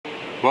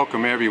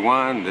Welcome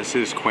everyone, this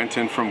is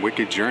Quentin from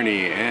Wicked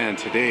Journey, and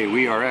today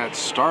we are at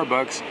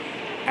Starbucks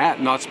at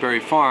Knott's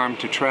Berry Farm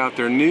to try out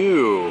their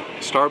new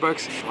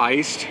Starbucks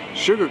iced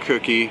sugar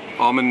cookie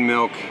almond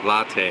milk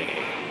latte.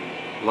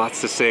 Lots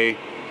to say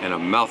and a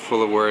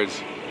mouthful of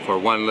words for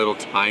one little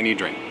tiny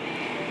drink.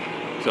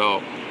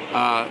 So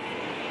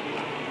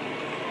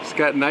it's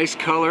got nice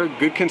color,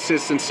 good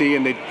consistency,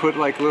 and they put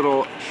like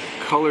little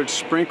colored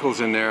sprinkles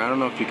in there. I don't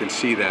know if you can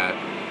see that.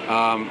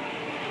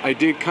 I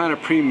did kind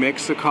of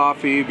pre-mix the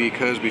coffee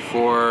because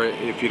before,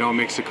 if you don't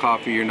mix the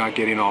coffee, you're not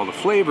getting all the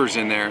flavors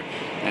in there,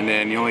 and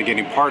then you're only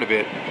getting part of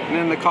it, and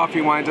then the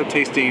coffee winds up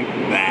tasting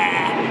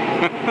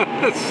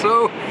blah.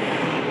 So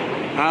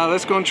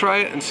let's go and try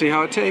it and see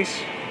how it tastes.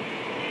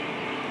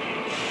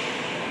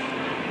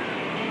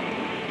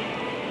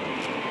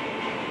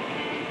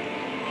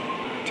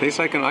 Tastes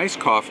like an iced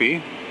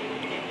coffee.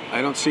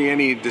 I don't see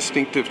any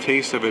distinctive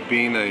taste of it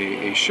being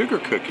a sugar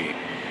cookie.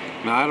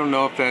 Now I don't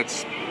know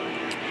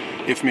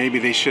if maybe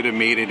they should have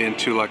made it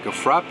into like a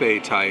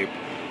frappe type,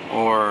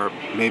 or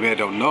maybe I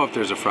don't know if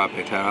there's a frappe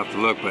type. I'll have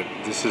to look, but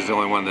this is the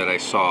only one that I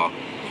saw,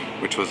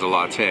 which was a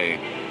latte.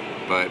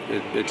 But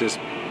it just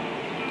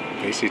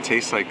basically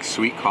tastes like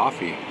sweet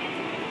coffee.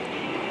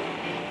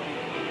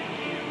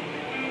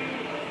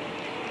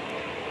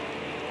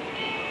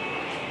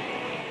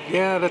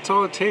 Yeah, that's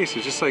all it tastes.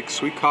 It's just like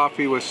sweet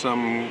coffee with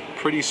some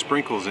pretty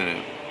sprinkles in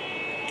it.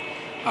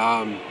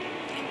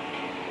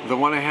 The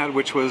one I had,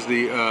 which was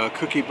the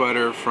cookie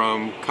butter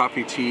from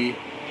Coffee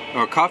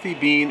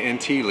Bean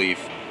and Tea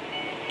Leaf,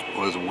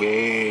 was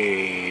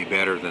way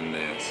better than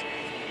this.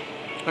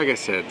 Like I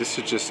said, this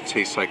just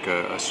tastes like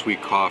a sweet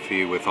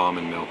coffee with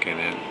almond milk in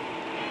it.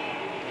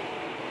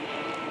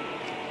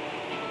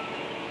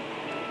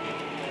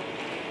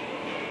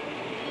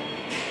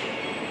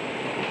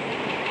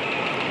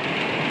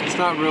 It's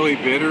not really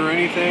bitter or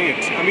anything.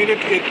 I mean,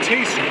 it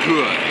tastes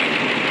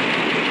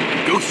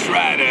good. Ghost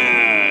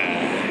Rider!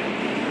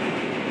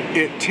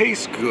 It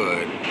tastes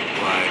good,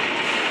 but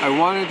I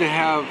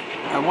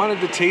wanted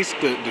to taste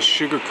the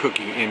sugar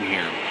cookie in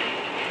here.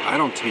 I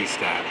don't taste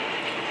that.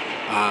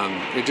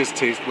 It just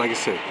tastes, like I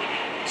said,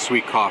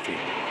 sweet coffee.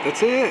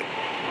 That's it.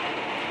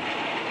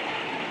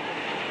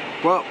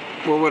 Well,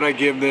 what would I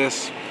give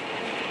this?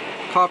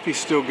 Coffee's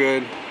still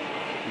good,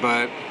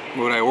 but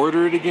would I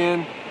order it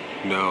again?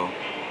 No.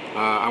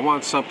 I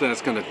want something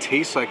that's gonna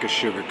taste like a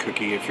sugar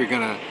cookie. If you're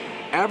gonna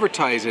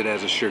advertise it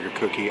as a sugar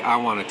cookie, I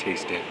want to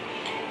taste it.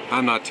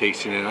 I'm not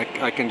tasting it.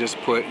 I can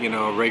just put, you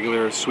know,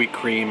 regular sweet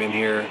cream in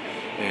here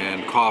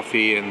and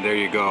coffee, and there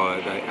you go.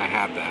 I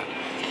have that.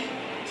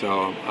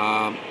 So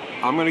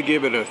I'm gonna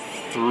give it a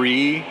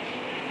 3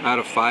 out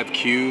of 5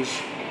 Qs.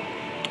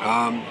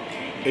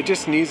 It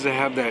just needs to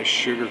have that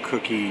sugar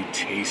cookie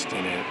taste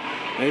in it.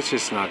 It's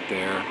just not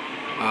there.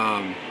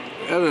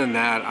 Other than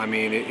that, I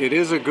mean, it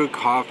is a good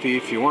coffee.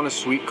 If you want a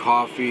sweet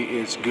coffee,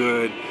 it's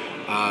good.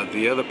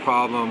 The other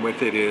problem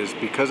with it is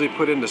because they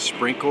put in the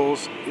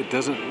sprinkles, it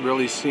doesn't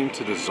really seem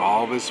to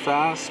dissolve as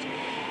fast,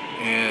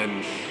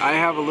 and I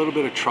have a little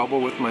bit of trouble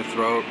with my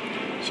throat,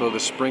 so the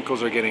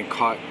sprinkles are getting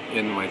caught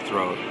in my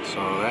throat, so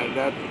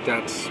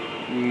that's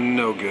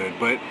no good.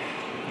 But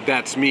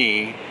that's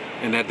me,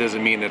 and that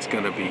doesn't mean that's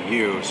going to be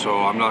you,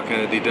 so I'm not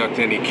going to deduct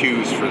any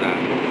Qs for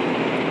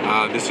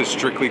that. This is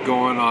strictly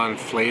going on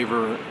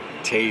flavor,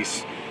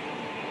 taste,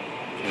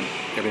 and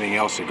everything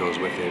else that goes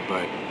with it.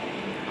 But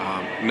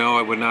no,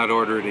 I would not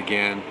order it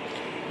again.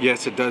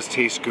 Yes, it does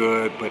taste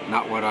good, but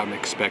not what I'm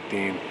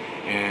expecting,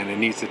 and it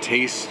needs to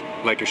taste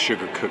like a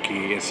sugar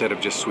cookie instead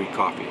of just sweet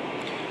coffee.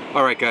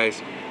 Alright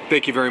guys,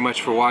 thank you very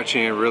much for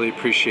watching. I really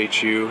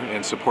appreciate you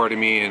and supporting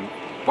me and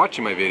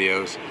watching my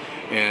videos,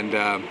 and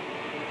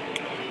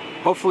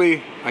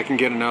hopefully I can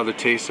get another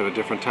taste of a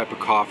different type of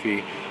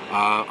coffee.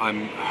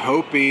 I'm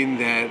hoping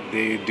that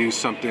they do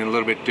something a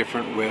little bit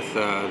different with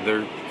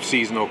their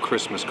seasonal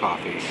Christmas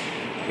coffee.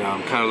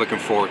 I'm kind of looking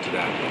forward to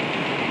that.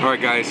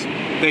 Alright guys,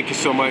 thank you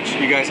so much.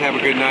 You guys have a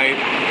good night,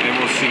 and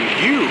we'll see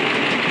you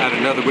at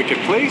another wicked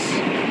place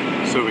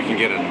so we can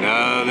get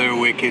another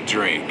wicked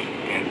drink.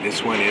 And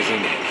this one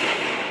isn't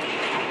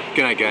it.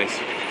 Good night guys.